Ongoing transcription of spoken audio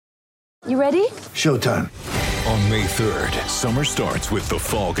You ready? Showtime. On May 3rd, summer starts with The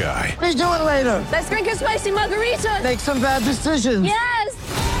Fall Guy. Let's do it later. Let's drink a spicy margarita. Make some bad decisions.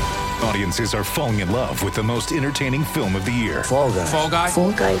 Yes! Audiences are falling in love with the most entertaining film of the year. Fall Guy. Fall Guy?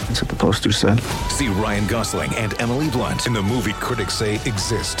 Fall guy. That's what the poster said. See Ryan Gosling and Emily Blunt in the movie critics say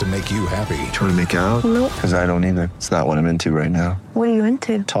exists to make you happy. Trying to make it out? Nope. Because I don't either. It's not what I'm into right now. What are you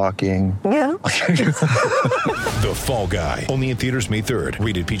into? Talking. Yeah. The Fall Guy. Only in theaters May 3rd.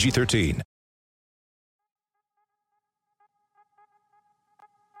 Rated PG-13.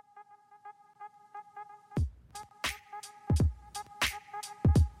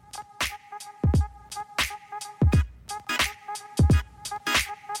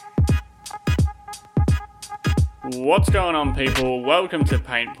 What's going on, people? Welcome to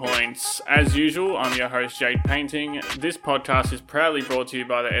Paint Points. As usual, I'm your host, Jade Painting. This podcast is proudly brought to you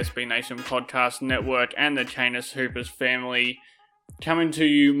by the SB Nation Podcast Network and the Canis Hoopers family, coming to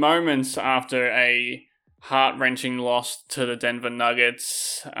you moments after a heart-wrenching loss to the Denver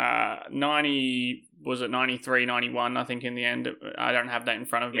Nuggets. 93-91, I think, in the end. I don't have that in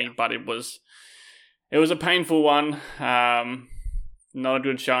front of me, but it was a painful one. Not a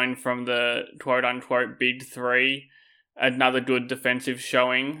good showing from the quote-unquote Big Three. Another good defensive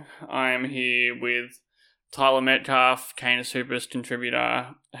showing. I am here with Tyler Metcalf, Canis Hoopers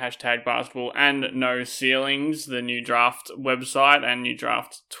contributor, #basketball, and No Ceilings, the new draft website and new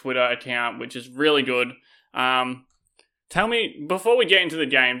draft Twitter account, which is really good. Tell me, before we get into the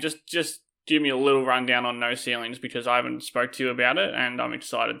game, just give me a little rundown on No Ceilings, because I haven't spoke to you about it, and I'm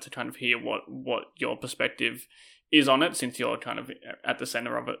excited to kind of hear what your perspective is on it, since you're kind of at the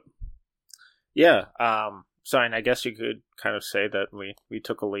center of it. Yeah, so I guess you could kind of say that we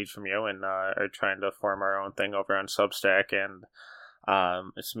took a lead from you and are trying to form our own thing over on Substack, and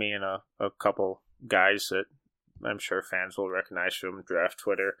it's me and a couple guys that I'm sure fans will recognize from Draft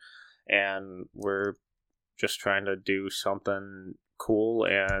Twitter, and we're just trying to do something cool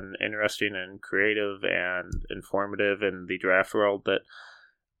and interesting and creative and informative in the draft world that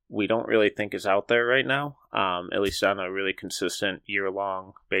we don't really think is out there right now, at least on a really consistent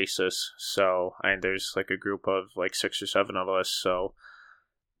year-long basis. So there's like a group of like 6 or 7 of us. So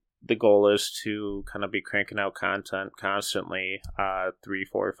the goal is to kind of be cranking out content constantly, 3,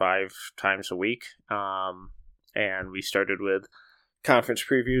 4, 5 times a week. And we started with conference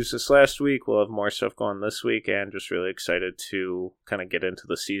previews this last week. We'll have more stuff going this week, and just really excited to kind of get into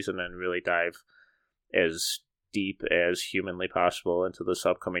the season and really dive as deep as humanly possible into this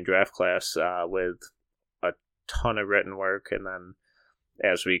upcoming draft class, with a ton of written work. And then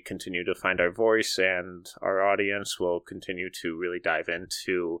as we continue to find our voice and our audience, we'll continue to really dive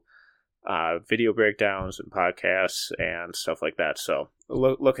into video breakdowns and podcasts and stuff like that. So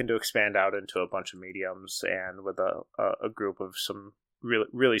looking to expand out into a bunch of mediums, and with a group of some really,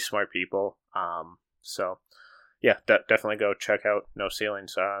 really smart people. So yeah, definitely go check out No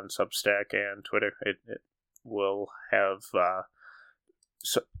Ceilings on Substack and Twitter. It will have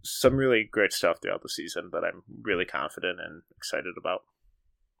some really great stuff throughout the season that I'm really confident and excited about.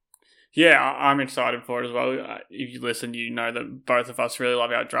 Yeah, I'm excited for it as well. If you listen, you know that both of us really love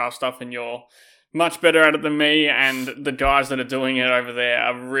our draft stuff, and you're much better at it than me, and the guys that are doing it over there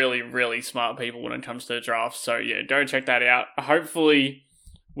are really, really smart people when it comes to drafts. So yeah, go check that out. Hopefully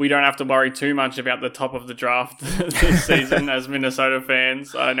we don't have to worry too much about the top of the draft this season as Minnesota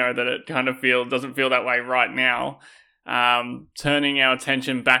fans. I know that it kind of doesn't feel that way right now. Turning our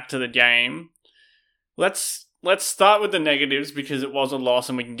attention back to the game, let's start with the negatives, because it was a loss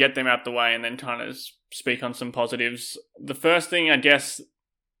and we can get them out the way and then kind of speak on some positives. The first thing, I guess,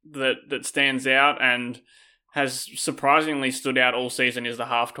 that stands out and has surprisingly stood out all season is the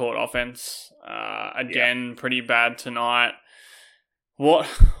half-court offense. Pretty bad tonight.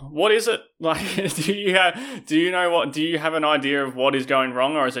 What is it like? Do you have an idea of what is going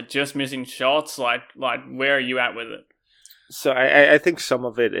wrong, or is it just missing shots? Like where are you at with it? So I think some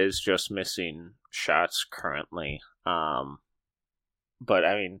of it is just missing shots currently. But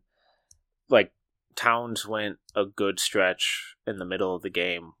I mean, like, Towns went a good stretch in the middle of the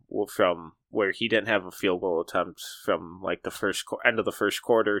game from where he didn't have a field goal attempt from like the end of the first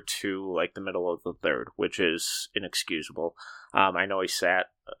quarter to like the middle of the third, which is inexcusable. I know he sat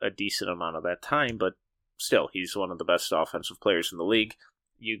a decent amount of that time, but still, he's one of the best offensive players in the league.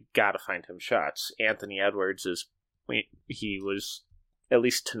 You got to find him shots. Anthony Edwards he was, at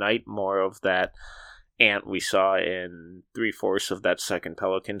least tonight, more of that Ant we saw in 3/4 of that second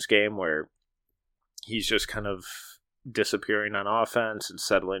Pelicans game, where he's just kind of disappearing on offense and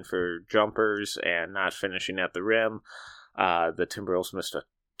settling for jumpers and not finishing at the rim. The Timberwolves missed a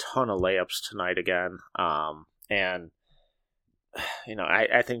ton of layups tonight again. And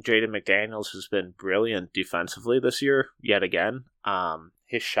I think Jaden McDaniels has been brilliant defensively this year, yet again.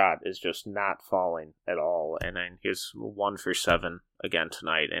 His shot is just not falling at all, and then he's 1 for 7 again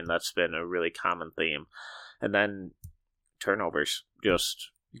tonight, and that's been a really common theme. And then turnovers, just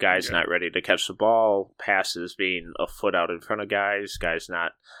guys not ready to catch the ball, passes being a foot out in front of guys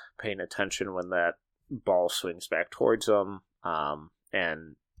not paying attention when that ball swings back towards them,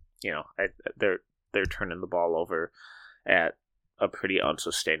 and they're turning the ball over at a pretty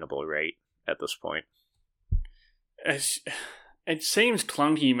unsustainable rate at this point. It seems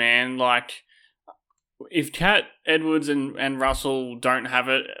clunky, man. Like, if Cat, Edwards, and Russell don't have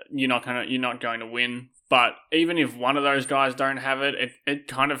it, you're not going to win. But even if one of those guys don't have it, it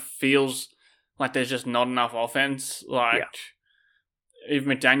kind of feels like there's just not enough offense. Like, if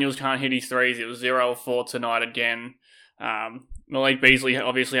McDaniels can't hit his threes, it was 0 of 4 tonight again. Malik Beasley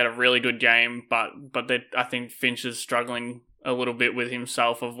obviously had a really good game, but I think Finch is struggling a little bit with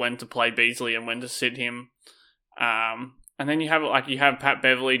himself of when to play Beasley and when to sit him. And then you have Pat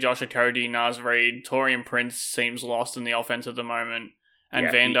Beverly, Josh Okogie, Naz Reid, Taurean Prince seems lost in the offense at the moment, and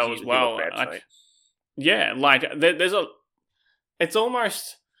Vando as well.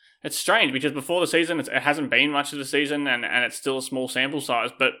 It's strange because before the season it hasn't been much of the season, and it's still a small sample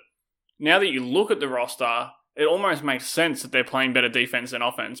size. But now that you look at the roster, it almost makes sense that they're playing better defense than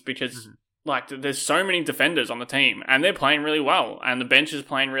offense because there's so many defenders on the team and they're playing really well, and the bench is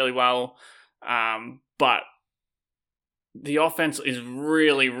playing really well, but the offense is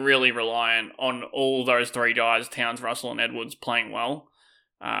really, really reliant on all those three guys, Towns, Russell, and Edwards, playing well.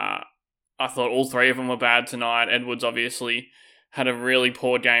 I thought all three of them were bad tonight. Edwards obviously had a really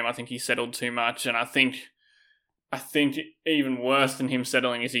poor game. I think he settled too much, and I think even worse than him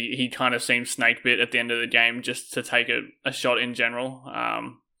settling is he kind of seemed snake bit at the end of the game just to take a shot in general.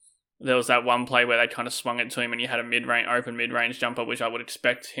 There was that one play where they kind of swung it to him and he had a open mid-range jumper, which I would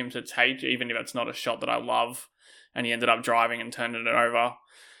expect him to take, even if it's not a shot that I love. And he ended up driving and turning it over.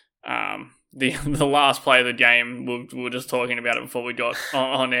 The last play of the game, we were just talking about it before we got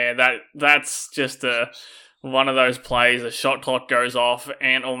on air. That's just one of those plays. The shot clock goes off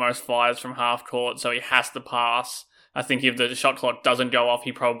and almost fires from half court, so he has to pass. I think if the shot clock doesn't go off,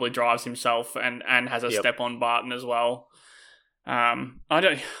 he probably drives himself and has a step on Barton as well. I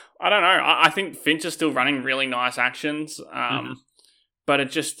don't know. I think Finch is still running really nice actions. But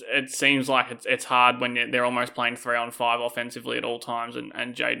it seems like it's hard when they're almost playing 3-on-5 offensively at all times, and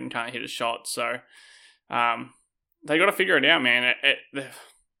Jaden can't hit a shot. So they got to figure it out, man.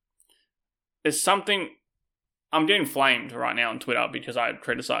 There's something. I'm getting flamed right now on Twitter because I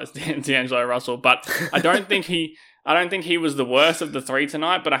criticized D'Angelo Russell, but I don't think he was the worst of the three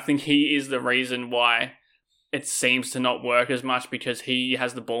tonight. But I think he is the reason why it seems to not work as much, because he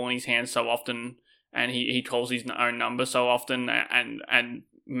has the ball in his hands so often. And he calls his own number so often and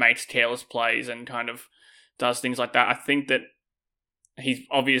makes careless plays and kind of does things like that. I think that he's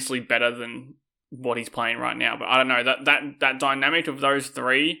obviously better than what he's playing right now. But I don't know, that dynamic of those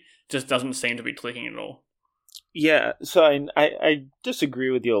three just doesn't seem to be clicking at all. Yeah, so I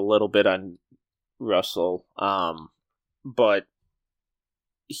disagree with you a little bit on Russell, but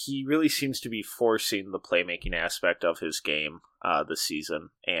he really seems to be forcing the playmaking aspect of his game this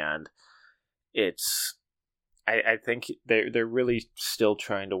season, and I think they're really still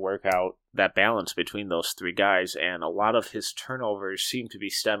trying to work out that balance between those three guys, and a lot of his turnovers seem to be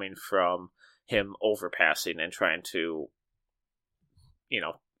stemming from him overpassing and trying to,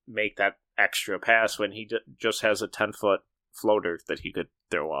 make that extra pass when he just has a 10-foot floater that he could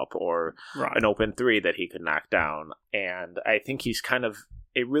throw up, or an open three that he could knock down. And I think he's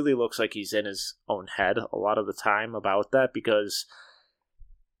it really looks like he's in his own head a lot of the time about that,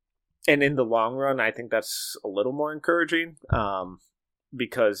 and in the long run, I think that's a little more encouraging,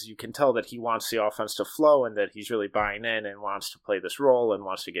 because you can tell that he wants the offense to flow and that he's really buying in and wants to play this role and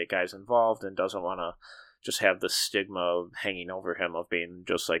wants to get guys involved and doesn't want to just have the stigma hanging over him of being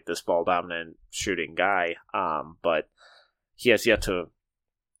just like this ball-dominant shooting guy. But he has yet to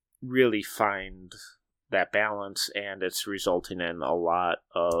really find that balance, and it's resulting in a lot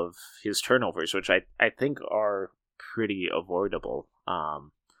of his turnovers, which I think are pretty avoidable.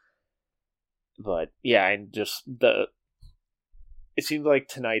 But yeah, and just it seemed like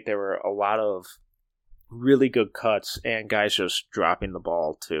tonight there were a lot of really good cuts and guys just dropping the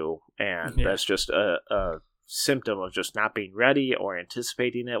ball too, and that's just a symptom of just not being ready or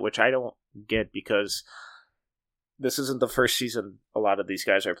anticipating it, which I don't get, because this isn't the first season a lot of these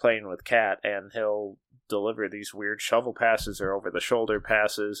guys are playing with Cat, and he'll deliver these weird shovel passes or over the shoulder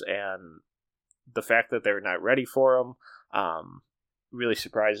passes, and the fact that they're not ready for them, really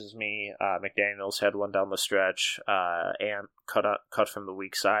surprises me. McDaniels had one down the stretch, and cut from the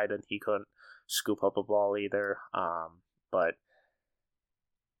weak side, and he couldn't scoop up a ball either. But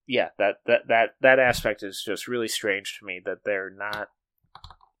yeah, that aspect is just really strange to me, that they're not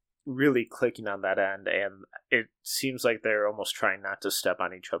really clicking on that end, and it seems like they're almost trying not to step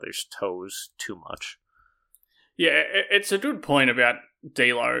on each other's toes too much. Yeah, it's a good point about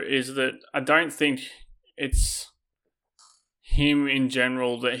D'Lo, is that I don't think it's him in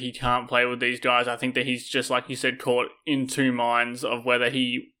general that he can't play with these guys. I think that he's just, like you said, caught in two minds of whether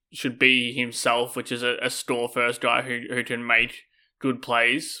he should be himself, which is a score-first guy who can make good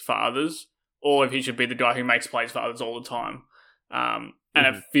plays for others, or if he should be the guy who makes plays for others all the time. And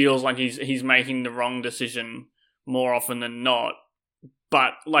it feels like he's making the wrong decision more often than not.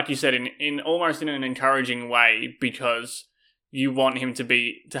 But like you said, in almost in an encouraging way, because you want him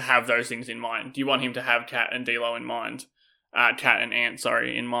to have those things in mind. You want him to have Cat and D'Lo in mind, Cat and Ant,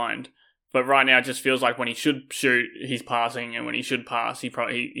 in mind. But right now, it just feels like when he should shoot, he's passing, and when he should pass,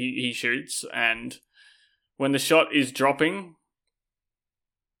 he shoots. And when the shot is dropping,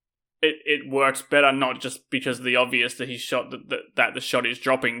 it works better, not just because of the obvious that he's shot that the shot is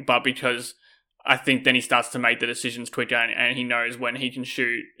dropping, but because I think then he starts to make the decisions quicker, and he knows when he can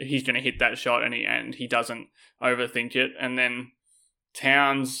shoot, he's going to hit that shot, and he doesn't overthink it. And then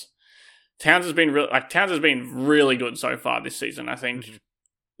Towns has been really good so far this season. I think,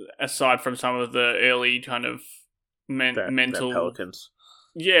 aside from some of the early kind of mental Pelicans,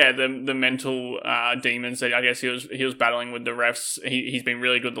 the mental demons that I guess he was battling with the refs. He's been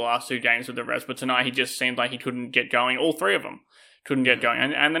really good the last two games with the refs, but tonight he just seemed like he couldn't get going. All three of them couldn't get going,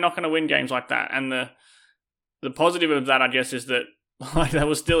 and they're not going to win games like that. And the positive of that, I guess, is that they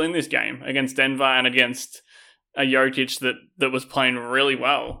were still in this game against Denver and against a Jokic that was playing really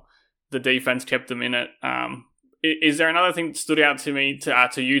well. The defense kept them in it. Is there another thing that stood out to me,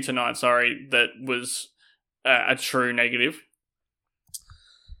 to you tonight, that was a true negative?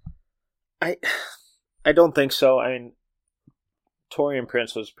 I don't think so. I mean, Taurean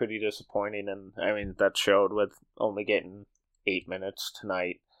Prince was pretty disappointing, and I mean that showed with only getting 8 minutes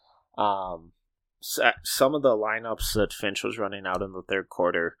tonight. Some of the lineups that Finch was running out in the third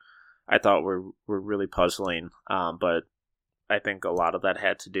quarter, I thought were really puzzling. But I think a lot of that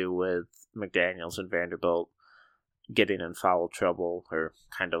had to do with McDaniels and Vanderbilt getting in foul trouble, or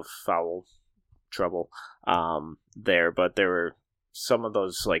kind of foul trouble there. But there were some of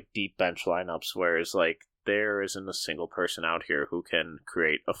those like deep bench lineups where it's like there isn't a single person out here who can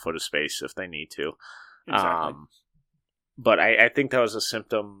create a foot of space if they need to. Exactly. But I think that was a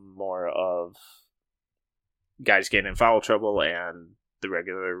symptom more of guys getting in foul trouble and the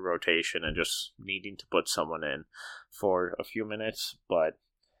regular rotation and just needing to put someone in for a few minutes. But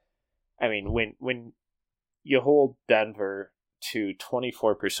I mean, when you hold Denver to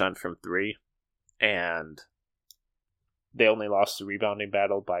 24% from three, and they only lost the rebounding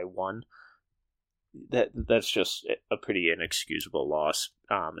battle by 1, that's just a pretty inexcusable loss,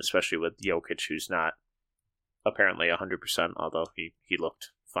 especially with Jokic, who's not apparently 100%, although he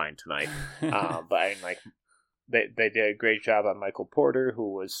looked fine tonight. But I mean, like, they did a great job on Michael Porter,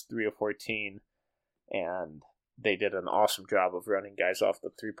 who was 3 of 14, and they did an awesome job of running guys off the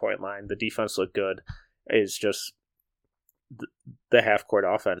 3-point line. The defense looked good. It's just the half-court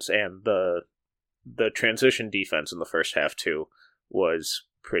offense and the transition defense in the first half, too, was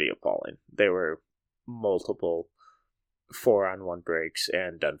pretty appalling. There were multiple 4-on-1 breaks,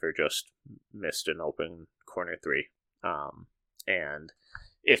 and Denver just missed an open corner 3. And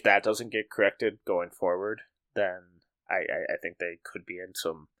if that doesn't get corrected going forward, then I think they could be in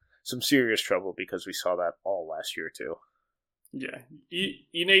some serious trouble, because we saw that all last year, too. Yeah,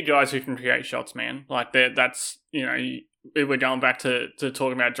 you need guys who can create shots, man. Like that's, if we're going back to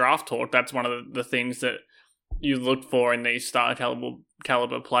talking about draft talk, that's one of the things that you look for in these star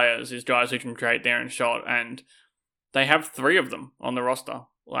caliber players, is guys who can create their own shot, and they have 3 of them on the roster.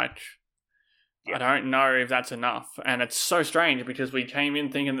 Like, yeah. I don't know if that's enough, and it's so strange because we came in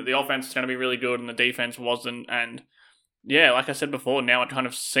thinking that the offense was going to be really good and the defense wasn't, and yeah, like I said before, now it kind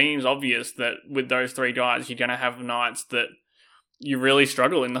of seems obvious that with those 3 guys, you're going to have nights that you really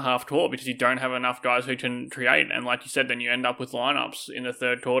struggle in the half court because you don't have enough guys who can create. And like you said, then you end up with lineups in the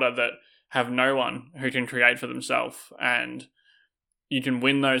third quarter that have no one who can create for themselves. And you can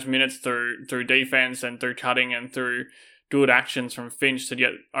win those minutes through defense and through cutting and through good actions from Finch to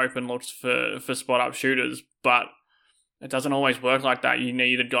get open looks for spot-up shooters. But it doesn't always work like that. You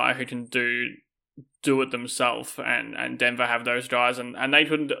need a guy who can do it themselves. And Denver have those guys, and they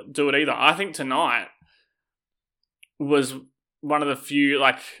couldn't do it either. I think tonight was one of the few,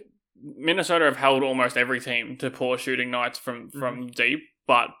 like, Minnesota have held almost every team to poor shooting nights from deep,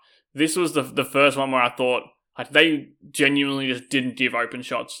 but this was the first one where I thought they genuinely just didn't give open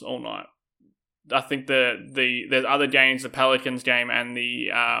shots all night. I think there's other games, the Pelicans game and the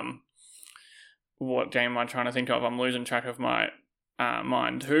what game am I trying to think of? I'm losing track of my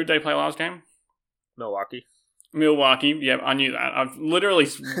mind. Who did they play last game? Milwaukee, yeah, I knew that. I've literally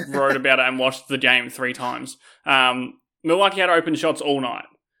wrote about it and watched the game 3 times. Milwaukee had open shots all night,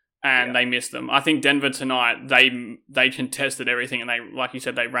 and they missed them. I think Denver tonight, they contested everything, and they, like you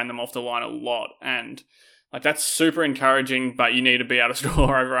said, they ran them off the line a lot, and like that's super encouraging. But you need to be able to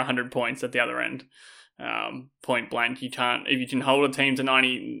score over 100 points at the other end. Point blank, you can't. If you can hold a team to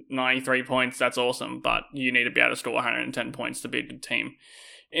 93 points, that's awesome. But you need to be able to score 110 points to be a good team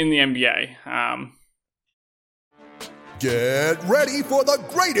in the NBA. Get ready for the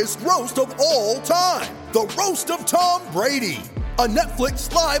greatest roast of all time, the Roast of Tom Brady, a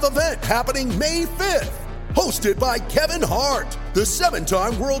Netflix live event happening May 5th. Hosted by Kevin Hart, the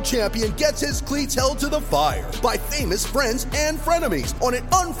 7-time world champion gets his cleats held to the fire by famous friends and frenemies on an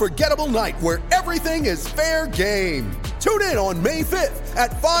unforgettable night where everything is fair game. Tune in on May 5th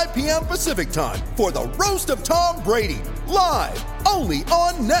at 5 p.m. Pacific time for the Roast of Tom Brady, live only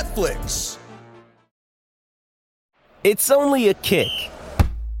on Netflix. It's only a kick,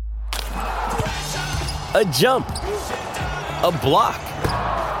 a jump, a block.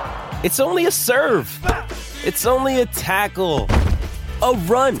 It's only a serve. It's only a tackle, a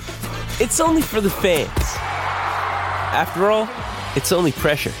run. It's only for the fans. After all, it's only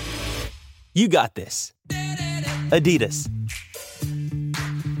pressure. You got this. Adidas.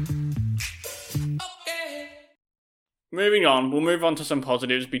 Moving on, we'll move on to some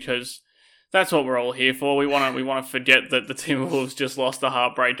positives because that's what we're all here for. We want to forget that the Timberwolves just lost the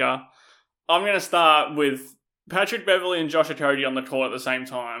heartbreaker. I'm going to start with Patrick Beverley and Josh Okogie on the court at the same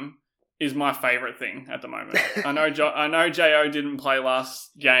time is my favourite thing at the moment. I know J.O. didn't play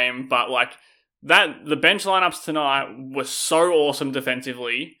last game, but like that, the bench lineups tonight were so awesome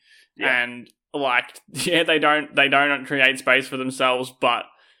defensively, and like they don't create space for themselves, but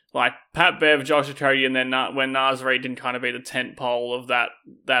like Pat Bev, Josh Okogie, and then when Naz Reid can kind of be the tent pole of that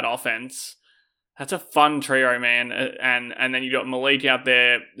offense. That's a fun trio, man. And then you got Malik out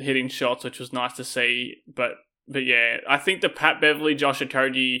there hitting shots, which was nice to see. But yeah, I think the Pat Beverley, Josh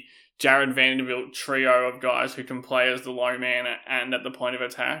Okogie, Jared Vanderbilt trio of guys who can play as the low man and at the point of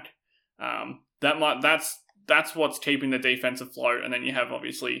attack. That's what's keeping the defense afloat. And then you have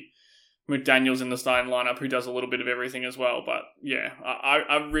obviously McDaniels in the starting lineup who does a little bit of everything as well. But yeah,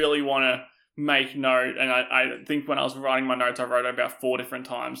 I really want to make note, and I think when I was writing my notes, I wrote about 4 different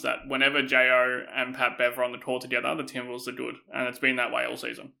times that whenever Jo and Pat Bev are on the court together, the Timberwolves are good, and it's been that way all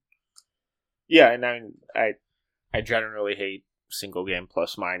season. Yeah, and I generally hate single game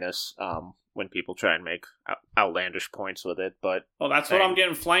plus minus when people try and make outlandish points with it, but that's what I'm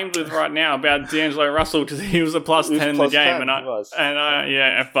getting flamed with right now about D'Angelo Russell because he was a plus 10 in the game,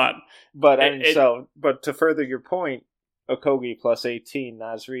 but to further your point, Okogie plus 18,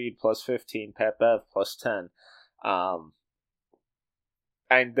 Naz Reid plus 15, Pat Bev plus 10. And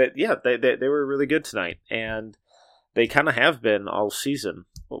they were really good tonight, and they kind of have been all season,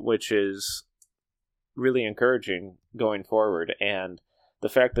 which is really encouraging going forward. And the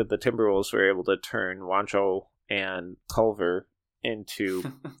fact that the Timberwolves were able to turn Juancho and Culver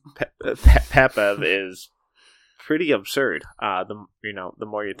into Pat Bev is pretty absurd. The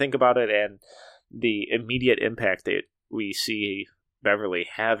more you think about it, and the immediate impact that we see Beverly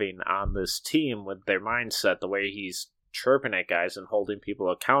having on this team with their mindset, the way he's chirping at guys and holding people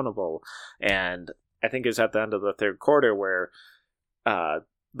accountable. And I think it's at the end of the third quarter where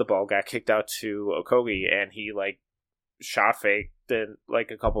the ball got kicked out to Okogie and he like shot faked and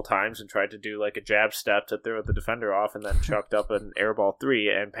like a couple times and tried to do like a jab step to throw the defender off and then chucked up an airball 3,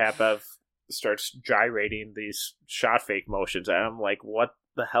 and Pat Bev starts gyrating these shot fake motions, and I'm like, what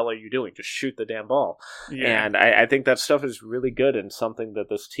the hell are you doing? Just shoot the damn ball. Yeah. And I think that stuff is really good and something that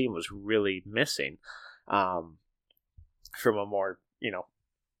this team was really missing from a more,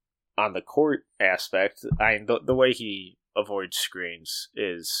 on the court aspect. The way he avoids screens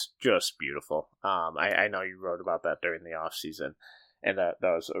is just beautiful. I know you wrote about that during the offseason, and that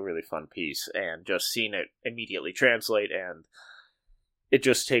was a really fun piece, and just seeing it immediately translate, and it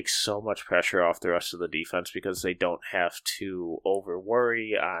just takes so much pressure off the rest of the defense because they don't have to over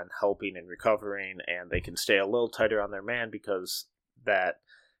worry on helping and recovering, and they can stay a little tighter on their man because that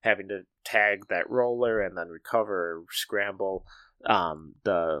having to tag that roller and then recover or scramble,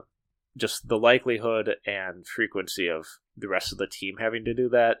 the likelihood and frequency of the rest of the team having to do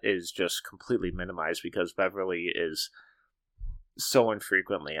that is just completely minimized because Beverly is so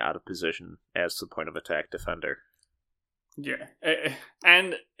infrequently out of position as the point of attack defender. Yeah,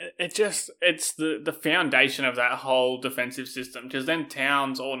 and it's the foundation of that whole defensive system, because then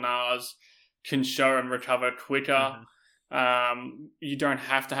Towns or Nas can show and recover quicker. You don't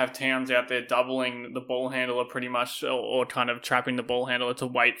have to have Towns out there doubling the ball handler pretty much, or kind of trapping the ball handler to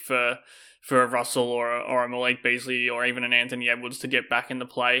wait for a Russell or a Malik Beasley or even an Anthony Edwards to get back into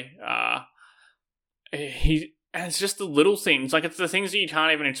play. And it's just the little things, like it's the things that you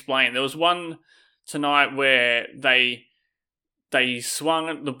can't even explain. There was one tonight where they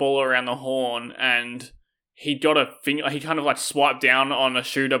swung the ball around the horn and he got a finger, he kind of like swiped down on a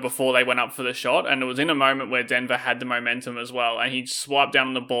shooter before they went up for the shot, and it was in a moment where Denver had the momentum as well, and he swiped down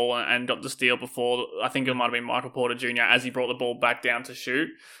on the ball and got the steal before, I think it might have been Michael Porter Jr. as he brought the ball back down to shoot.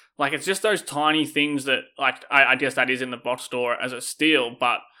 Like, it's just those tiny things that, like, I guess that is in the box score as a steal,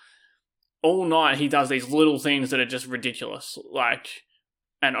 but all night he does these little things that are just ridiculous, like,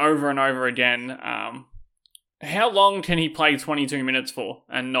 and over again. How long can he play 22 minutes for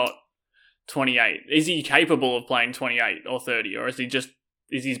and not 28? Is he capable of playing 28 or 30, or is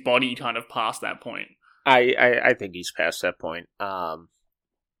his body kind of past that point? I think he's past that point. Or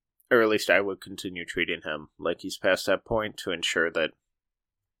at least I would continue treating him like he's past that point to ensure that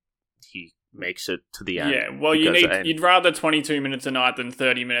he makes it to the end. Yeah, well, you'd rather 22 minutes a night than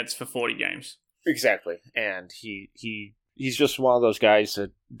 30 minutes for 40 games. Exactly. And he's just one of those guys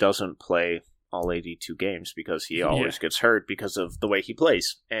that doesn't play all 82 games because he always gets hurt because of the way he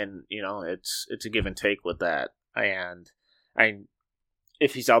plays. And, it's a give and take with that. And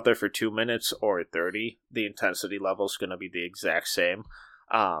if he's out there for 2 minutes or 30, the intensity level is going to be the exact same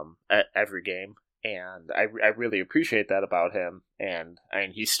at every game. And I really appreciate that about him. And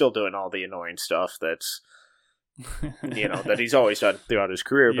he's still doing all the annoying stuff that's, that he's always done throughout his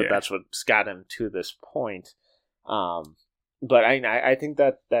career, but that's what's got him to this point. But I think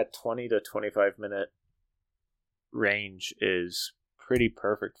that 20 to 25 minute range is pretty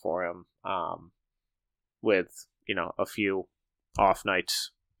perfect for him, with, a few off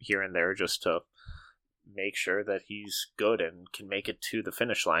nights here and there just to make sure that he's good and can make it to the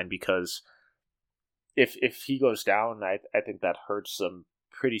finish line, because if he goes down, I think that hurts him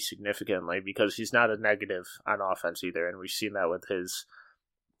pretty significantly, because he's not a negative on offense either, and we've seen that with his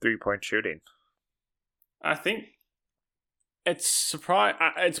 3-point shooting. I think it's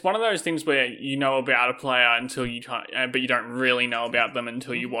one of those things where you know about a player until you can't, but you don't really know about them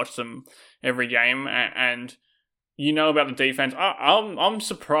until you watch them every game, and you know about the defense. I'm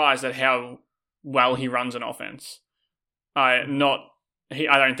surprised at how well he runs an offense. I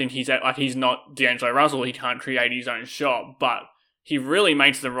don't think he's not D'Angelo Russell. He can't create his own shot, but he really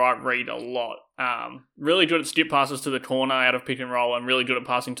makes the right read a lot. Really good at skip passes to the corner out of pick and roll, and really good at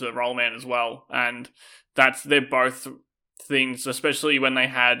passing to the roll man as well. And they're both things, especially when they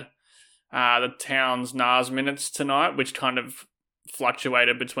had the Towns Nas minutes tonight, which kind of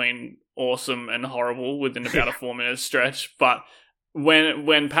fluctuated between awesome and horrible within about a 4-minute stretch. But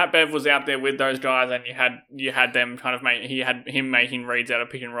when Pat Bev was out there with those guys, and you had them kind of he had him making reads out of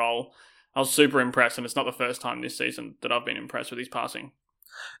pick and roll, I was super impressed, and it's not the first time this season that I've been impressed with his passing.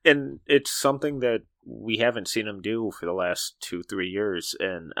 And it's something that we haven't seen him do for the last 2-3 years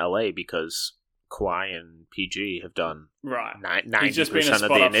in LA, because Kawhi and PG have done 90% of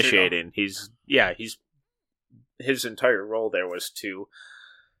the initiating. His entire role there was to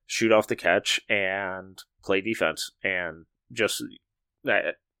shoot off the catch and play defense, and just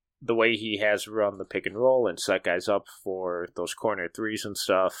that the way he has run the pick and roll and set guys up for those corner threes and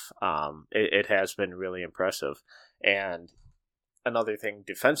stuff, it has been really impressive. And another thing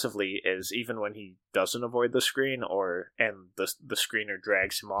defensively is, even when he doesn't avoid the screen and the screener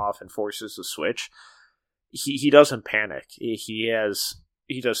drags him off and forces the switch, he doesn't panic. He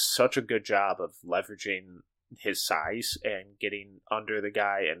does such a good job of leveraging his size and getting under the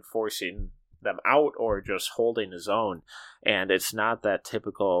guy and forcing them out, or just holding his own. And it's not that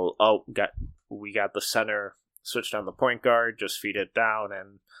typical, we got the center switched on the point guard, just feed it down,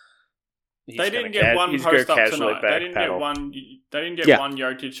 and they didn't get one post up tonight. They didn't get one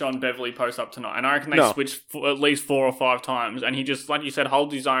Jokic on Beverly post up tonight, and I reckon they switched at least 4 or 5 times, and he just, like you said,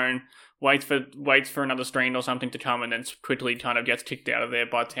 holds his own, waits for another screen or something to come, and then quickly kind of gets kicked out of there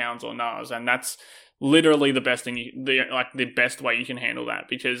by Towns or Nas, and that's literally the best thing, the best way you can handle that,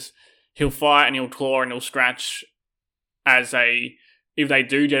 because he'll fight and he'll claw and he'll scratch if they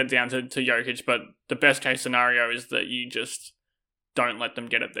do get it down to Jokic, but the best case scenario is that you just don't let them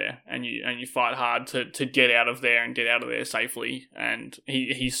get it there, and you fight hard to get out of there and get out of there safely, and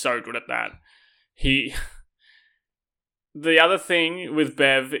he's so good at that. The other thing with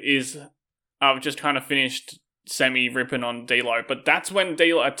Bev is, I've just kind of finished semi-ripping on D'Lo. But that's when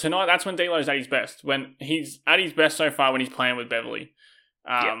D'Lo... Tonight, that's when D'Lo's at his best. When he's at his best so far when he's playing with Beverley.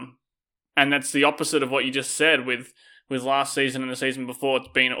 And that's the opposite of what you just said with last season and the season before. It's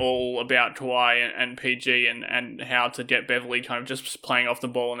been all about Kawhi and PG and how to get Beverley kind of just playing off the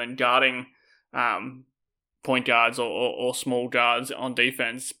ball and then guarding point guards or small guards on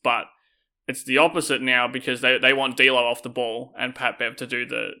defense. But it's the opposite now because they want D'Lo off the ball and Pat Bev to do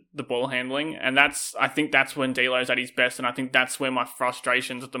the ball handling. And I think that's when D'Lo's at his best, and I think that's where my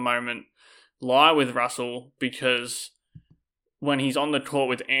frustrations at the moment lie with Russell, because when he's on the court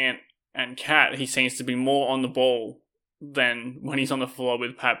with Ant and Cat, he seems to be more on the ball than when he's on the floor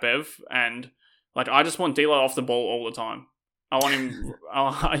with Pat Bev. And I just want D'Lo off the ball all the time. I want him,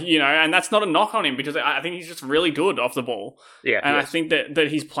 and that's not a knock on him because I think he's just really good off the ball. Yeah, and I think that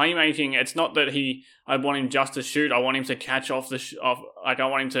his playmaking, it's not that I want him just to shoot. I want him to catch off I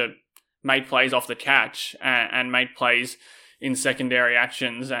want him to make plays off the catch and make plays in secondary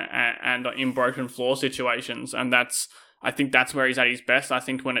actions and in broken floor situations. And I think that's where he's at his best. I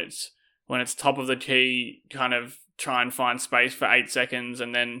think when it's top of the key, kind of try and find space for 8 seconds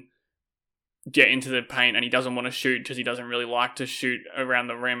and then get into the paint, and he doesn't want to shoot because he doesn't really like to shoot around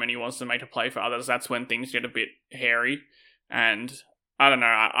the rim and he wants to make a play for others. That's when things get a bit hairy. And I don't know,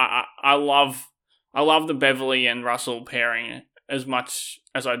 I love the Beverley and Russell pairing as much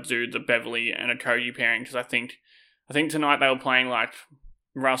as I do the Beverley and a Cody pairing, because I think tonight they were playing like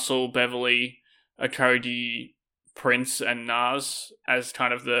Russell, Beverley, a Cody, Prince and Nas as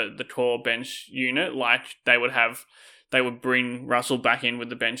kind of the core bench unit. Like they would bring Russell back in with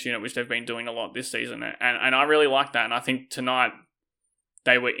the bench unit, which they've been doing a lot this season. And I really like that. And I think tonight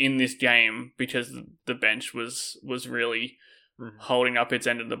they were in this game because the bench was really holding up its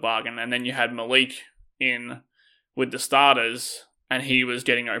end of the bargain. And then you had Malik in with the starters, and he was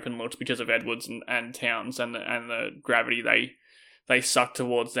getting open looks because of Edwards and Towns and the gravity they suck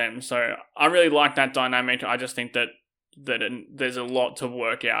towards them. So I really like that dynamic. I just think that there's a lot to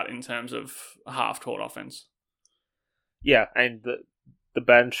work out in terms of half-court offense. Yeah, and the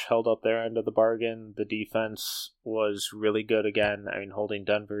bench held up their end of the bargain. The defense was really good again. I mean, holding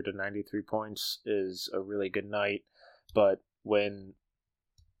Denver to 93 points is a really good night. But when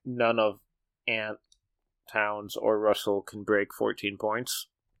none of Ant, Towns, or Russell can break 14 points,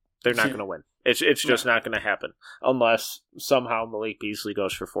 they're not going to win. It's just not going to happen unless somehow Malik Beasley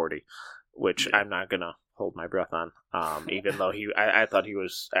goes for 40, which I'm not going to hold my breath on. Even though I thought he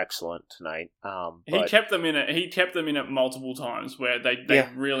was excellent tonight. But he kept them in it. He kept them in it multiple times where they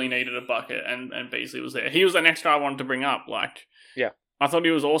really needed a bucket, and Beasley was there. He was the next guy I wanted to bring up. I thought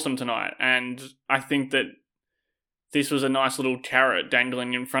he was awesome tonight, and I think that this was a nice little carrot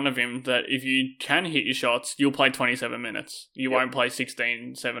dangling in front of him that if you can hit your shots, you'll play 27 minutes. You won't play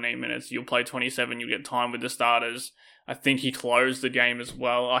 16, 17 minutes. You'll play 27. You'll get time with the starters. I think he closed the game as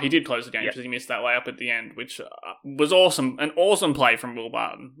well. Oh, he did close the game because he missed that layup at the end, which was awesome. An awesome play from Will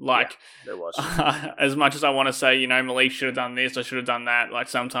Barton. There was. As much as I want to say, Malik should have done this, I should have done that.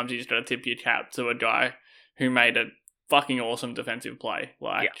 Sometimes you just got to tip your cap to a guy who made a fucking awesome defensive play.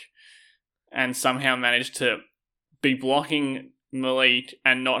 And somehow managed to be blocking Malik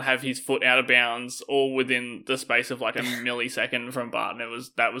and not have his foot out of bounds all within the space of a millisecond from Barton.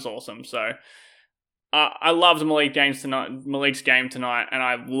 That was awesome. So I loved Malik's game tonight, and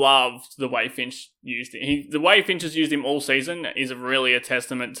I loved the way Finch used it. The way Finch has used him all season is really a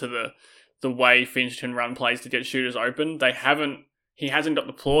testament to the way Finch can run plays to get shooters open. He hasn't got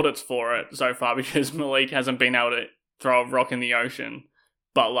the plaudits for it so far because Malik hasn't been able to throw a rock in the ocean.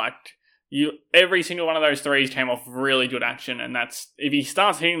 But every single one of those threes came off really good action, and if he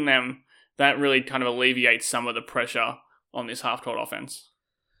starts hitting them, that really kind of alleviates some of the pressure on this half-court offense.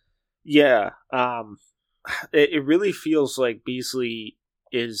 Yeah, it really feels like Beasley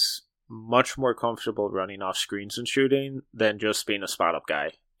is much more comfortable running off screens and shooting than just being a spot-up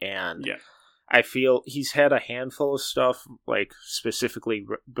guy. And I feel he's had a handful of stuff, specifically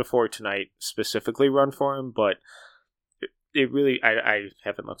before tonight, specifically run for him, but it really, I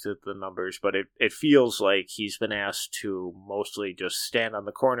haven't looked at the numbers, but it feels like he's been asked to mostly just stand on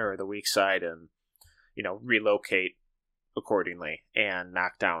the corner of the weak side and, relocate accordingly and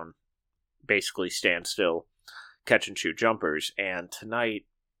knock down, basically stand still, catch and shoot jumpers. And tonight,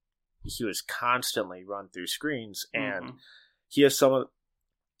 he was constantly run through screens, and he has some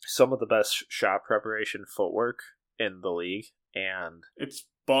of the best shot preparation footwork in the league. And it's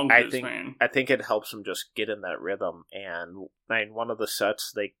bonkers, man. I think it helps him just get in that rhythm. And one of the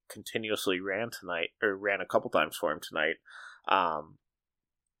sets they continuously ran tonight, or ran a couple times for him tonight,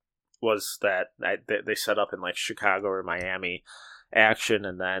 was that they set up in Chicago or Miami, action,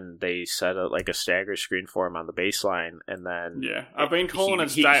 and then they set a stagger screen for him on the baseline, and then I've been calling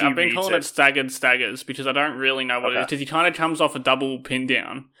it staggered staggers because I don't really know what it is, because he kind of comes off a double pin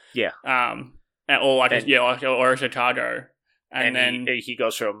down, or a Chicago, and then he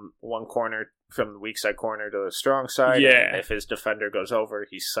goes from one corner, from the weak side corner to the strong side. And if his defender goes over,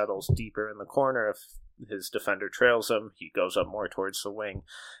 he settles deeper in the corner. If his defender trails him, he goes up more towards the wing,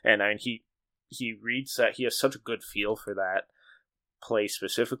 and he reads that. He has such a good feel for that play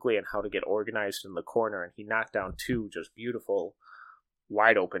specifically and how to get organized in the corner, and he knocked down 2 just beautiful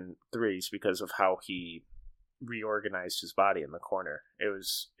wide open threes because of how he reorganized his body in the corner.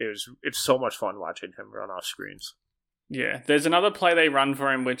 It's so much fun watching him run off screens. Yeah, there's another play they run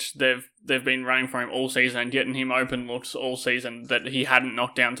for him, which they've been running for him all season and getting him open looks all season that he hadn't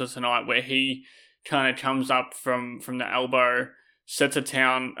knocked down to tonight, where he kind of comes up from the elbow, sets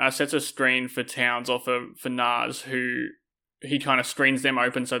a screen for Towns or for Nas, who he kind of screens them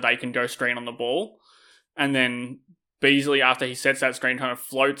open so they can go screen on the ball, and then Beasley, after he sets that screen, kind of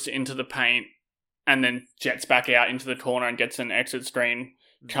floats into the paint and then jets back out into the corner and gets an exit screen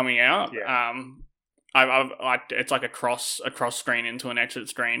coming out. Yeah. It's like a cross screen into an exit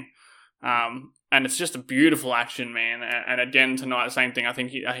screen, and it's just a beautiful action, man. And again tonight, the same thing. I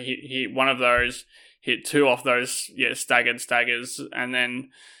think he one of those, hit 2 off those staggered staggers, and then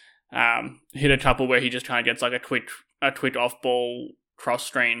hit a couple where he just kind of gets like a quick off ball cross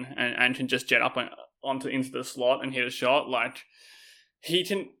screen and can just jet up into the slot and hit a shot. Like, he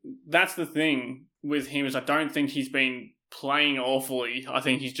can. That's the thing with him, is I don't think he's been playing awfully. I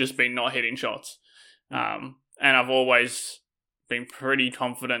think he's just been not hitting shots. And I've always been pretty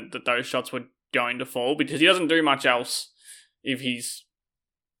confident that those shots were going to fall, because he doesn't do much else if he's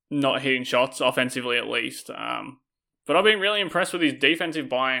not hitting shots, offensively at least. But I've been really impressed with his defensive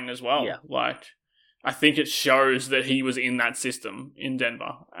buy-in as well. Yeah. Like, I think it shows that he was in that system in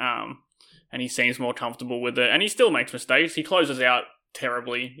Denver. And he seems more comfortable with it. And he still makes mistakes. He closes out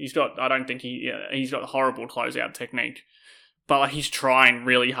terribly. He's got horrible closeout technique. But like, he's trying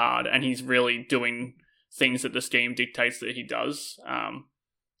really hard, and he's really doing things that the scheme dictates that he does.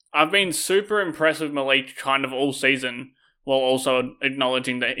 I've been super impressed with Malik kind of all season, while also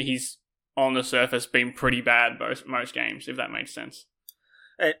acknowledging that he's on the surface been pretty bad most games, if that makes sense.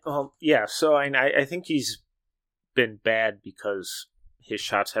 So I think he's been bad because his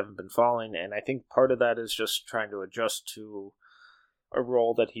shots haven't been falling, and I think part of that is just trying to adjust to a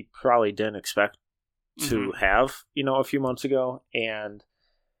role that he probably didn't expect to have, a few months ago. And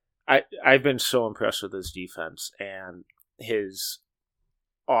I've been so impressed with his defense and his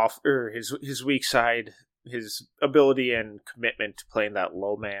weak side, his ability and commitment to playing that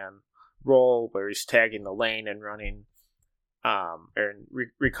low man role where he's tagging the lane and running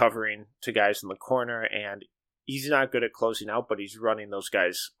recovering to guys in the corner, and he's not good at closing out, but he's running those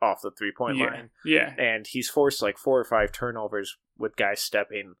guys off the 3-point line. Yeah. And he's forced like 4 or 5 turnovers with guys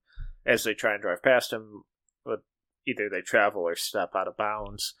stepping as they try and drive past him, but either they travel or step out of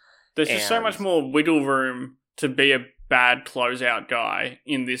bounds. There's just so much more wiggle room to be a bad closeout guy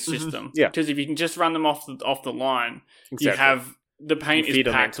in this system. Yeah. Because if you can just run them off the line, Exactly. you have the paint is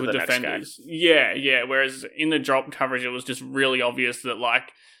packed with the defenders. Yeah. Whereas in the drop coverage, it was just really obvious that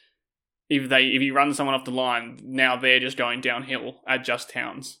like if you run someone off the line, now they're just going downhill at just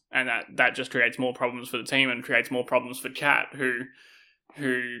Towns, and that just creates more problems for the team and creates more problems for Cat,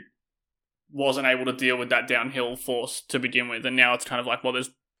 who wasn't able to deal with that downhill force to begin with, and now it's kind of like, well,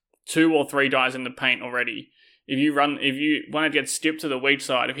 there's 2 or 3 guys in the paint already. If you want to get skipped to the weak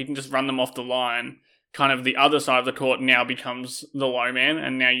side, if he can just run them off the line, kind of the other side of the court now becomes the low man,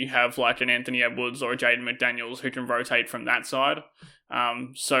 and now you have like an Anthony Edwards or a Jaden McDaniels who can rotate from that side.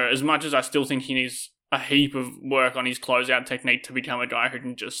 So as much as I still think he needs a heap of work on his closeout technique to become a guy who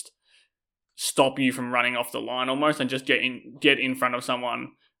can just stop you from running off the line almost and just get in front of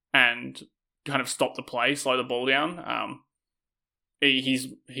someone and kind of stop the play, slow the ball down.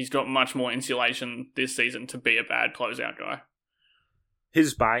 He's got much more insulation this season to be a bad closeout guy.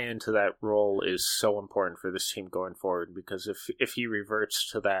 His buy-in to that role is so important for this team going forward, because if he reverts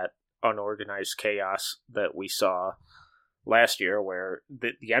to that unorganized chaos that we saw last year, where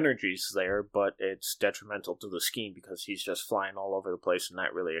the energy's there, but it's detrimental to the scheme because he's just flying all over the place and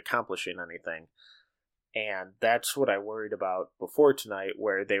not really accomplishing anything. And that's what I worried about before tonight,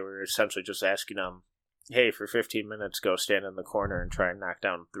 where they were essentially just asking him, hey, for 15 minutes, go stand in the corner and try and knock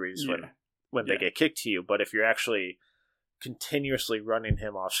down threes when they get kicked to you. But if you're actually continuously running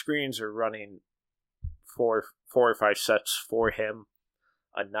him off screens or running 4 or 5 sets for him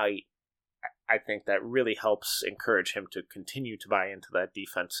a night, I think that really helps encourage him to continue to buy into that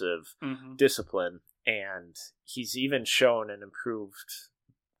defensive discipline And he's even shown an improved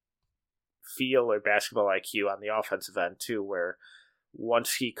feel or basketball IQ on the offensive end too, where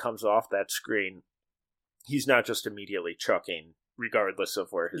once he comes off that screen, he's not just immediately chucking regardless of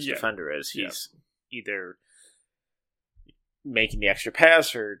where his defender is. He's either making the extra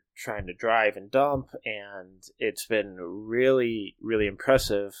pass or trying to drive and dump, and it's been really, really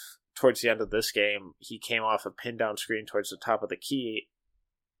impressive. Towards the end of this game, he came off a pin down screen towards the top of the key.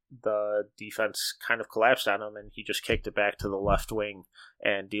 The defense kind of collapsed on him, and he just kicked it back to the left wing,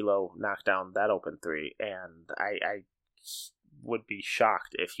 and D'Lo knocked down that open three. And I would be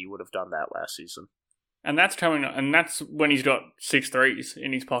shocked if he would have done that last season. And that's coming, and that's when he's got 6 threes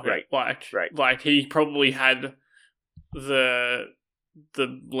in his pocket. Right. Like he probably had the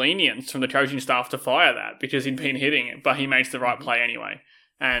lenience from the coaching staff to fire that because he'd been hitting it, but he makes the right play anyway.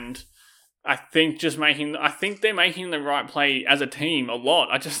 And I think they're making the right play as a team a lot.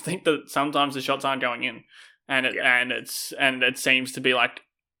 I just think that sometimes the shots aren't going in, and it seems to be like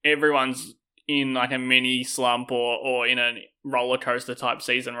everyone's in like a mini slump or in a roller coaster type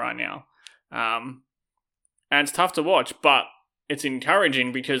season right now. And it's tough to watch, but it's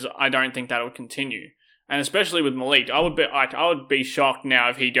encouraging because I don't think that'll continue. And especially with Malik, I would be shocked now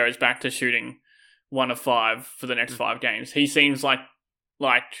if he goes back to shooting 1 of 5 for the next 5 games. He seems like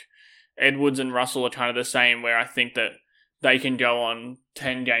Edwards and Russell are kind of the same, where I think that they can go on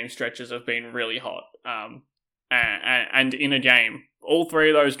 10-game stretches of being really hot. And in a game, all 3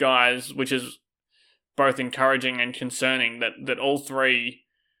 of those guys, which is both encouraging and concerning, that all 3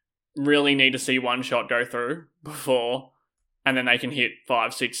 really need to see one shot go through before, and then they can hit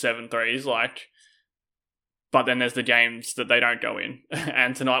 5, 6, 7 threes. But then there's the games that they don't go in.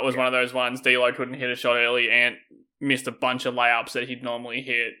 And tonight was one of those ones. D'Lo couldn't hit a shot early and missed a bunch of layups that he'd normally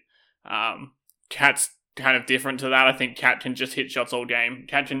hit. Cat's kind of different to that. I think Cat can just hit shots all game.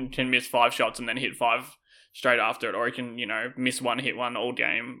 Cat can miss 5 shots and then hit 5 straight after it, or he can, miss 1, hit 1 all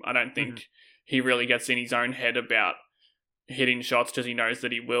game. I don't think he really gets in his own head about hitting shots because he knows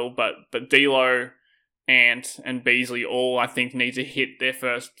that he will. But D'Lo, Ant, and Beasley all, I think, need to hit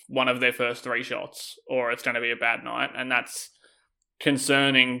one of their first 3 shots, or it's going to be a bad night. And that's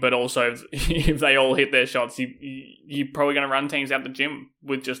concerning, but also if they all hit their shots, you're probably going to run teams out the gym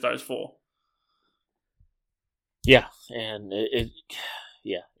with just those 4. Yeah, and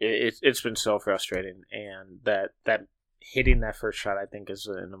it's been so frustrating, and that hitting that first shot, I think, is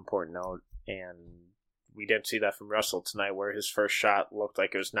an important note, and we didn't see that from Russell tonight, where his first shot looked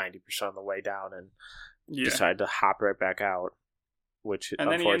like it was 90% of the way down and decided to hop right back out, which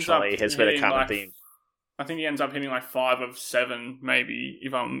unfortunately has been a common theme. I think he ends up hitting 5 of 7, maybe,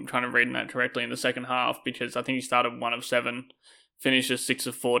 if I'm kind of reading that correctly, in the second half, because I think he started 1 of 7, finishes 6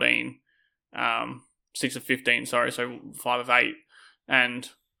 of 14, 6 of 15, sorry, so 5 of 8. And,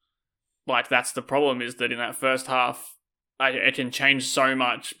 that's the problem, is that in that first half, it can change so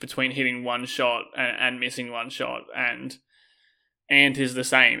much between hitting 1 shot and missing 1 shot, and Ant is the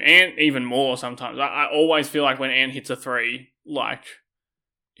same. Ant even more sometimes. I always feel like when Ant hits a 3,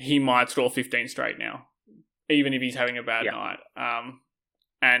 he might score 15 straight now, even if he's having a bad night.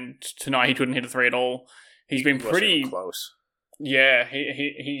 And tonight he couldn't hit a 3 at all. He's been pretty close. Yeah,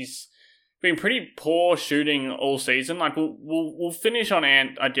 he's been pretty poor shooting all season. We'll finish on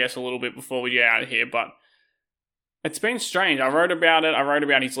Ant, I guess, a little bit before we get out of here, but it's been strange. I wrote about it. I wrote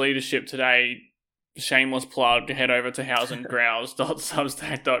about his leadership today. Shameless plug. Head over to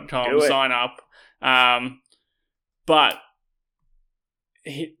houseandgrouse.substack.com. Sign up. But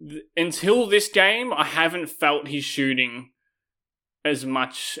until this game, I haven't felt his shooting as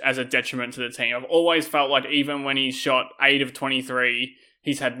much as a detriment to the team. I've always felt like even when he's shot 8 of 23,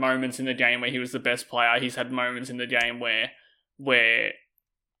 he's had moments in the game where he was the best player. He's had moments in the game where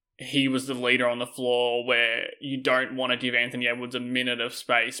he was the leader on the floor, where you don't want to give Anthony Edwards a minute of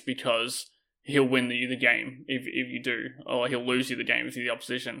space because he'll win you the game if you do, or he'll lose you the game if you're the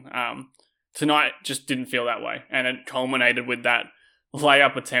opposition. Tonight just didn't feel that way, and it culminated with that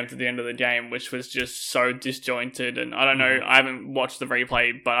layup attempt at the end of the game, which was just so disjointed. And I don't know, I haven't watched the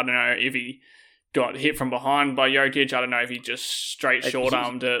replay, but I don't know if he got hit from behind by Jokic. I don't know if he just straight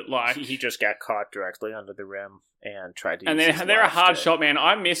short-armed it. He just got caught directly under the rim and tried to. And they're a hard shot, man.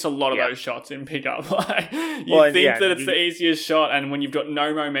 I miss a lot of those shots in pickup. You think that it's the easiest shot, and when you've got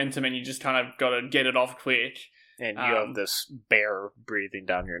no momentum and you just kind of got to get it off quick. And you have this bear breathing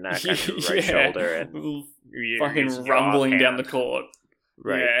down your neck on your right shoulder, and fucking rumbling down the court.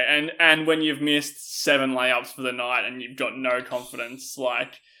 Right. Yeah, and when you've missed 7 layups for the night and you've got no confidence,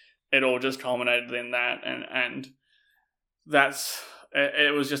 it all just culminated in that, and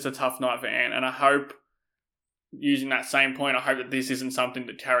it was just a tough night for Ant, and I hope using that same point, I hope that this isn't something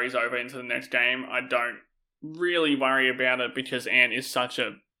that carries over into the next game. I don't really worry about it because Ant is such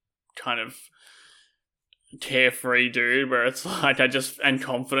a kind of carefree dude where it's like and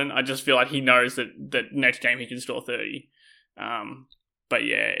confident. I just feel like he knows that next game he can score 30. But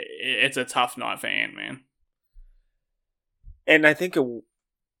yeah, it's a tough night for Ant, man. And I think it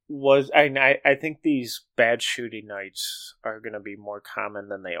was. I think these bad shooting nights are going to be more common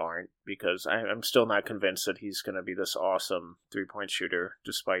than they aren't, because I'm still not convinced that he's going to be this awesome 3-point shooter,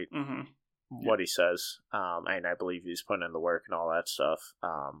 despite what he says. And I believe he's putting in the work and all that stuff.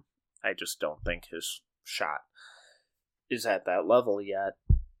 I just don't think his shot is at that level yet.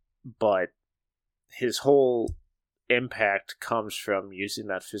 But his whole impact comes from using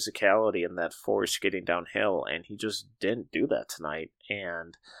that physicality and that force getting downhill, and he just didn't do that tonight.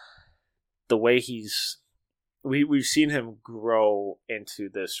 And the way we've seen him grow into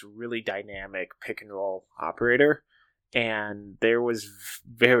this really dynamic pick and roll operator, and there was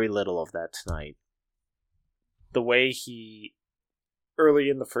very little of that tonight. The way early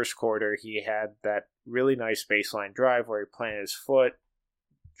in the first quarter, he had that really nice baseline drive where he planted his foot,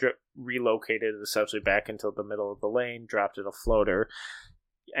 relocated essentially back into the middle of the lane, dropped it a floater,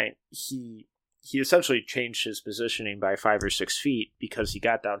 and he essentially changed his positioning by 5 or 6 feet because he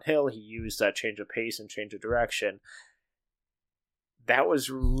got downhill. He used that change of pace and change of direction. That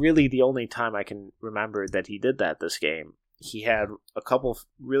was really the only time I can remember that he did that this game. He had a couple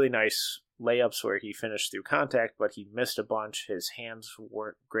really nice layups where he finished through contact, but he missed a bunch. His hands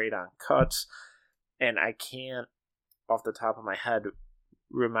weren't great on cuts, and I can't, off the top of my head,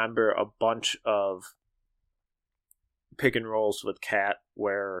 remember a bunch of pick and rolls with Cat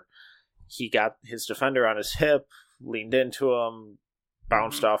where he got his defender on his hip, leaned into him,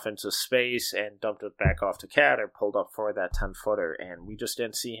 bounced off into space, and dumped it back off to Cat or pulled up for that 10-footer. And we just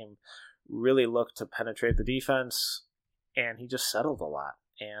didn't see him really look to penetrate the defense, and he just settled a lot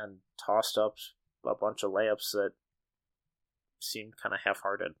and tossed up a bunch of layups that seemed kind of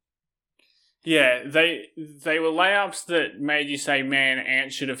half-hearted. Yeah, they were layups that made you say, man,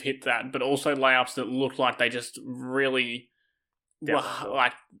 Ant should have hit that, but also layups that looked like they just really, he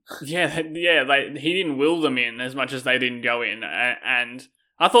didn't will them in as much as they didn't go in. And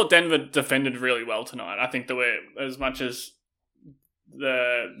I thought Denver defended really well tonight. I think there were, as much as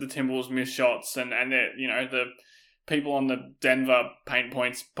the Timberwolves missed shots and the people on the Denver Paint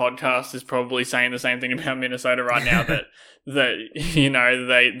Points podcast is probably saying the same thing about Minnesota right now,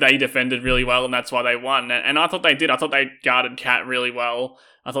 that they defended really well and that's why they won. And I thought they did. I thought they guarded Cat really well.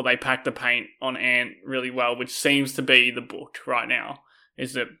 I thought they packed the paint on Ant really well, which seems to be the book right now.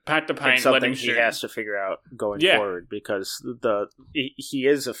 Is that pack the paint, let him shoot. He has to figure out going forward, because he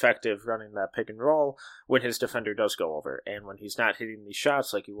is effective running that pick and roll when his defender does go over, and when he's not hitting these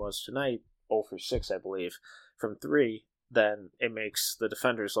shots like he was tonight, 0 for 6, I believe, from 3, then it makes the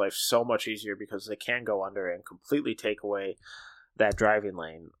defender's life so much easier because they can go under and completely take away that driving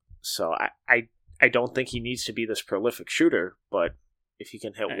lane. So I don't think he needs to be this prolific shooter, but if he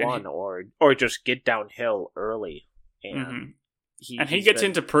can hit one or just get downhill early, and he gets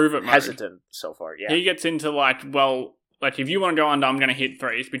into prove it mode. Hesitant so far, yeah. He gets into if you want to go under, I'm going to hit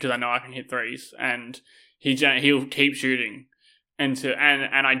threes because I know I can hit threes, and he'll keep shooting. And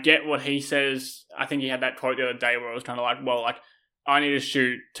I get what he says. I think he had that quote the other day where it was kind of like, I need to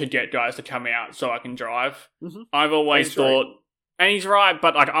shoot to get guys to come out so I can drive. Mm-hmm. I've always thought, and he's right,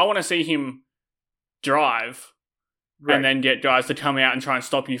 but I want to see him drive and then get guys to come out and try and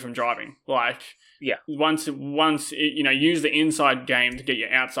stop you from driving. Once use the inside game to get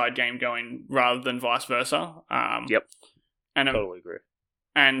your outside game going rather than vice versa. And totally agree.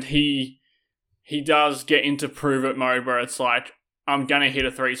 And he does get into prove it mode where it's like, I'm going to hit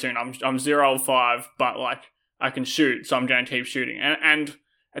a 3 soon. I'm 0 of 5, but I can shoot, so I'm going to keep shooting. And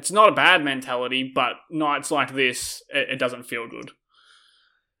it's not a bad mentality, but nights like this, it doesn't feel good.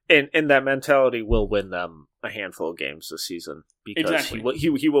 And that mentality will win them a handful of games this season, because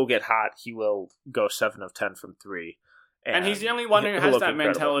he will get hot. He will go 7 of 10 from 3. And he's the only one who has that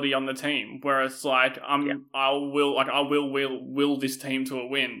mentality on the team, where it's like, I will this team to a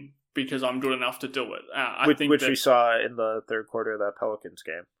win, because I'm good enough to do it. Which we saw in the third quarter of that Pelicans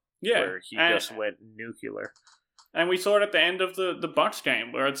game. Yeah. Where he just went nuclear. And we saw it at the end of the Bucks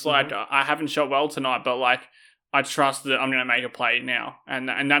game, where it's like, I haven't shot well tonight, but I trust that I'm going to make a play now.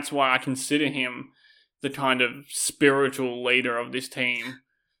 And that's why I consider him the kind of spiritual leader of this team,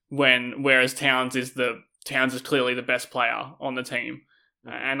 whereas Towns is clearly the best player on the team.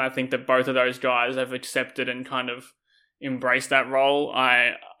 And I think that both of those guys have accepted and kind of embrace that role.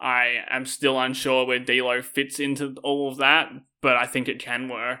 I am still unsure where D'Lo fits into all of that, but I think it can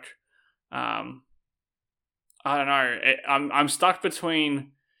work. I don't know. I'm stuck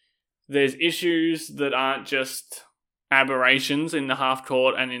between there's issues that aren't just aberrations in the half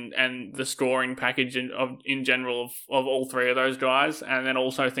court and the scoring package in general of all three of those guys, and then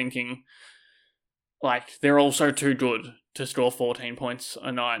also thinking like they're also too good to score 14 points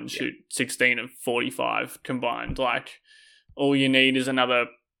a night and shoot 16 of 45 combined. Like all you need is another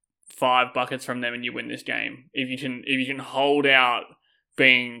 5 buckets from them and you win this game. If you can hold out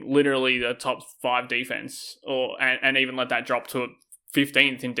being literally the top 5 defense and even let that drop to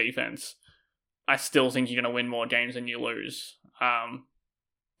 15th in defense, I still think you're going to win more games than you lose.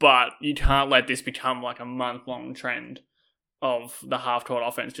 But you can't let this become like a month-long trend of the half-court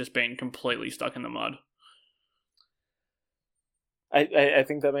offense just being completely stuck in the mud. I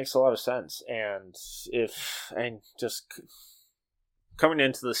think that makes a lot of sense. And just coming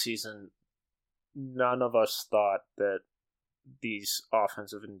into the season, none of us thought that these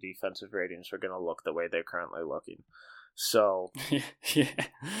offensive and defensive ratings were going to look the way they're currently looking. So, yeah.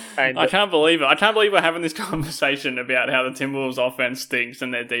 I can't believe it. I can't believe we're having this conversation about how the Timberwolves offense stinks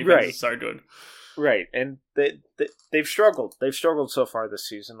and their defense is so good. Right, and they've struggled. They've struggled so far this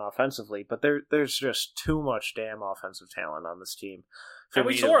season offensively, but there's just too much damn offensive talent on this team. And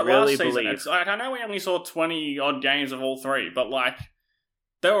we saw it last season. It's like, I know we only saw 20-odd games of all three, but like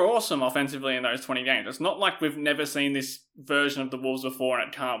they were awesome offensively in those 20 games. It's not like we've never seen this version of the Wolves before and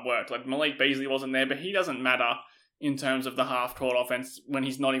it can't work. Like Malik Beasley wasn't there, but he doesn't matter in terms of the half-court offense when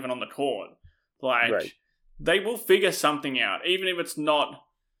he's not even on the court. Like, They will figure something out, even if it's not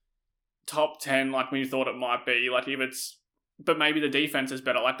top 10 like we thought it might be. Like, but maybe the defense is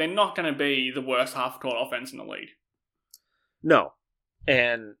better. Like, they're not going to be the worst half-court offense in the league. No.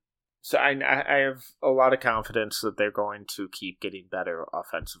 And so I have a lot of confidence that they're going to keep getting better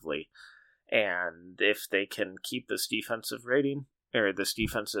offensively. And if they can keep this defensive rating, or this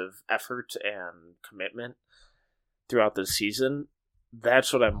defensive effort and commitment throughout the season,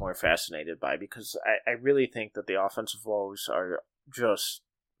 that's what I'm more fascinated by, because I really think that the offensive woes are just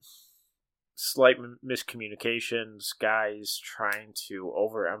slight miscommunications, guys trying to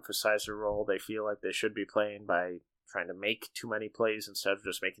overemphasize a role they feel like they should be playing by trying to make too many plays instead of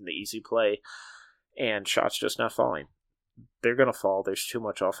just making the easy play, and shots just not falling. They're going to fall. There's too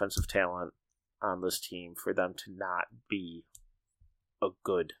much offensive talent on this team for them to not be a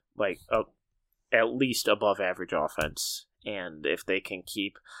good, at least above average offense. And if they can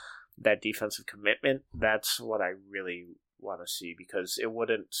keep that defensive commitment, that's what I really want to see, because it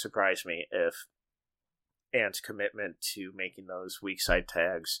wouldn't surprise me if Ant's commitment to making those weak side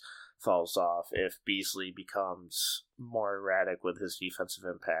tags falls off, if Beasley becomes more erratic with his defensive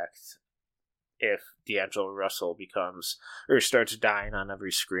impact, if D'Angelo Russell starts dying on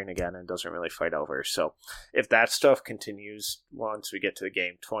every screen again and doesn't really fight over. So if that stuff continues once we get to the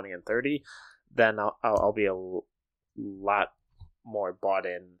game 20 and 30, then I'll be a lot more bought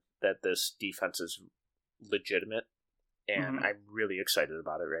in that this defense is legitimate, and I'm really excited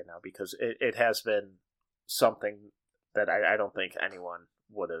about it right now, because it has been something that I don't think anyone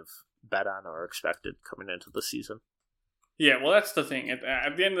would have bet on or expected coming into the season. Yeah, well, that's the thing.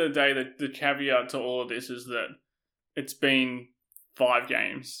 At the end of the day, the caveat to all of this is that it's been 5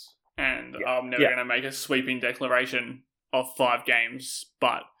 games, and I'm never going to make a sweeping declaration of 5 games,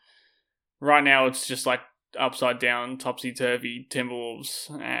 but right now it's just like upside down, topsy-turvy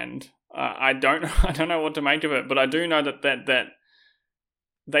Timberwolves, and I don't know what to make of it, but I do know that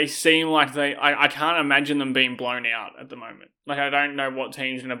they seem like I can't imagine them being blown out at the moment. Like, I don't know what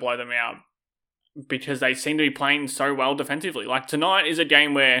team's going to blow them out, because they seem to be playing so well defensively. Like, tonight is a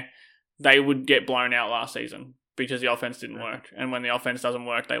game where they would get blown out last season because the offense didn't work, and when the offense doesn't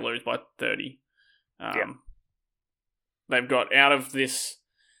work, they lose by 30. They've got out of this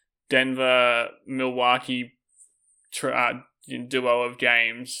Denver-Milwaukee duo of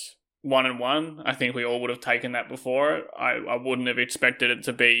games 1-1. I think we all would have taken that before. I wouldn't have expected it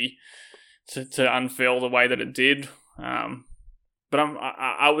to be to unfurl the way that it did. But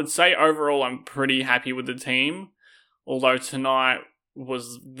I would say overall I'm pretty happy with the team, although tonight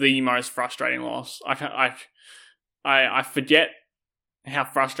was the most frustrating loss. I forget how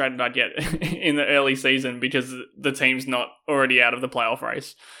frustrated I get in the early season because the team's not already out of the playoff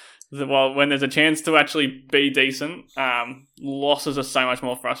race. Well, when there's a chance to actually be decent, losses are so much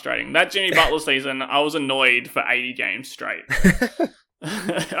more frustrating. That Jimmy Butler season, I was annoyed for 80 games straight.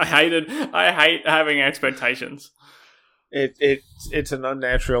 I hate having expectations. It's an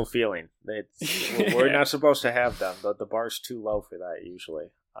unnatural feeling. We're not supposed to have them, but the bar's too low for that usually.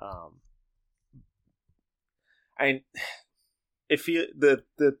 The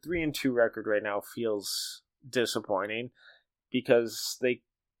 3-2 record right now feels disappointing because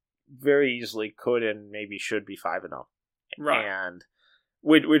very easily could and maybe should be 5-0. Right. And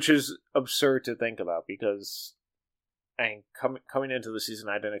which is absurd to think about because coming into the season,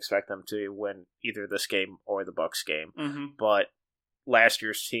 I didn't expect them to win either this game or the Bucks game. Mm-hmm. But last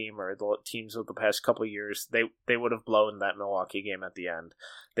year's team or the teams of the past couple of years, they would have blown that Milwaukee game at the end.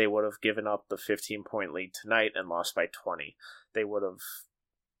 They would have given up the 15-point lead tonight and lost by 20. They would have,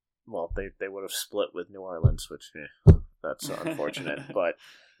 they would have split with New Orleans, which that's unfortunate. But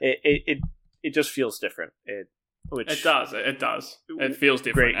it just feels different. It does. It feels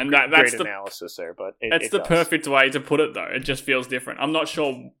different, and that's the analysis there. But that's the perfect way to put it, though. It just feels different. I'm not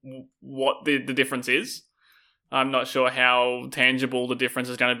sure what the difference is. I'm not sure how tangible the difference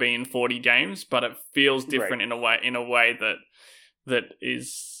is going to be in 40 games, but it feels different in a way that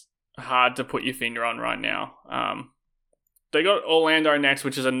is hard to put your finger on right now. They got Orlando next,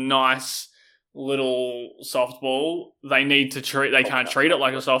 which is a nice little softball. They need to treat. They can't treat it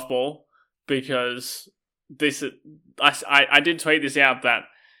like a softball because this. I did tweet this out that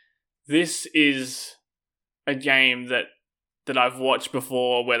this is a game that I've watched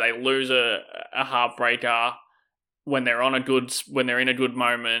before where they lose a heartbreaker when they're in a good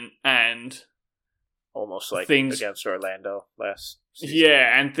moment and almost like things against Orlando last season.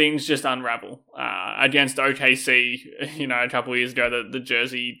 Yeah, and things just unravel. Against OKC, a couple of years ago, the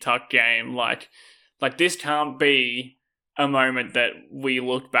Jersey Tuck game, like this can't be a moment that we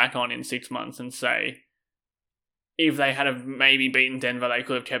look back on in 6 months and say, if they had have maybe beaten Denver, they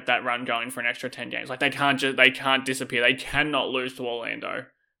could have kept that run going for an extra 10 games. Like they can't disappear. They cannot lose to Orlando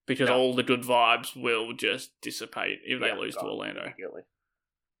because all the good vibes will just dissipate if they lose to Orlando.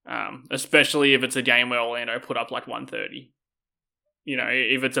 Especially if it's a game where Orlando put up like 130.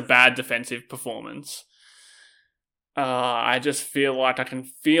 If it's a bad defensive performance. I just feel like I can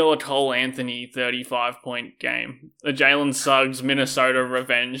feel a Cole Anthony 35-point game. A Jalen Suggs Minnesota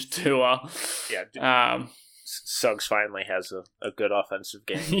revenge tour. Yeah. Suggs finally has a good offensive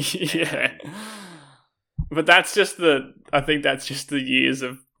game. Yeah. But I think that's just the years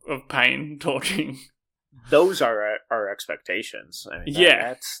of pain talking. Those are our expectations. I mean,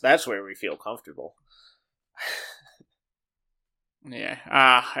 that's where we feel comfortable.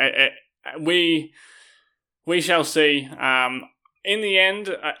 Yeah. We shall see. In the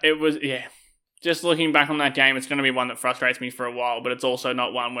end, it was, just looking back on that game, it's going to be one that frustrates me for a while, but it's also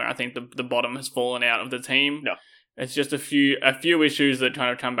not one where I think the bottom has fallen out of the team. No. It's just a few issues that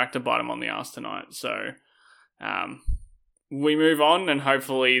kind of come back to bite them on the arse tonight. So, we move on, and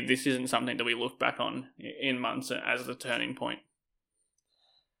hopefully this isn't something that we look back on in months as the turning point.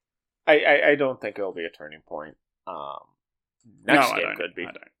 I don't think it'll be a turning point. Next game could be.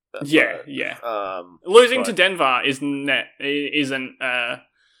 Yeah. Losing to Denver isn't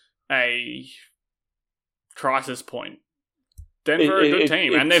a crisis point. Denver are a good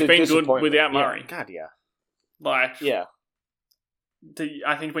team, and they've been good without Murray. God, yeah.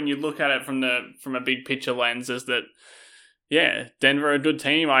 I think when you look at it from a big picture lens, is that Denver are a good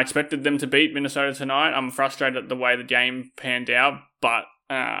team. I expected them to beat Minnesota tonight. I'm frustrated at the way the game panned out, but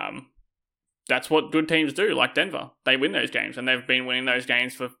that's what good teams do, like Denver. They win those games, and they've been winning those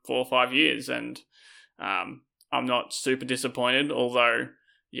games for 4 or 5 years, and I'm not super disappointed, although,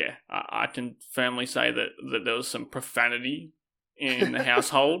 I can firmly say that there was some profanity in the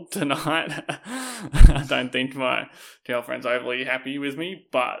household tonight. I don't think my girlfriend's overly happy with me,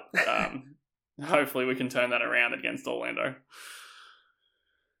 but hopefully we can turn that around against Orlando.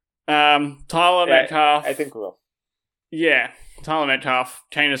 Tyler Metcalf. I think we will. Yeah, Tyler Metcalf,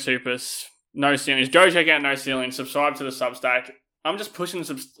 Kane Supus, No Ceilings. Go check out No Ceilings. Subscribe to the Substack. I'm just pushing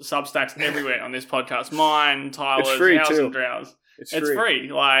Substacks everywhere on this podcast. Mine, Tyler's, House too. And Drow's. It's free.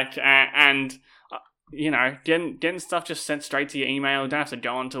 Getting stuff just sent straight to your email. You don't have to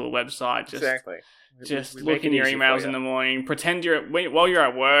go onto a website. Just look in your emails in the morning. Pretend while you're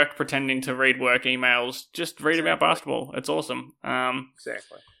at work, pretending to read work emails. Just read about basketball. It's awesome.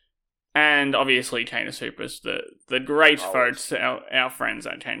 Exactly. And obviously, Kane Supus, the great folks, our friends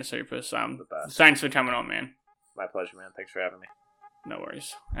at Kane Supus. Thanks for coming on, man. My pleasure, man. Thanks for having me. No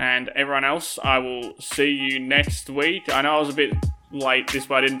worries. And everyone else, I will see you next week. I know I was a bit late this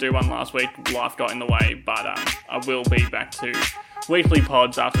way. I didn't do one last week. Life got in the way, but I will be back to weekly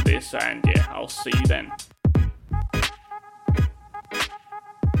pods after this, and I'll see you then.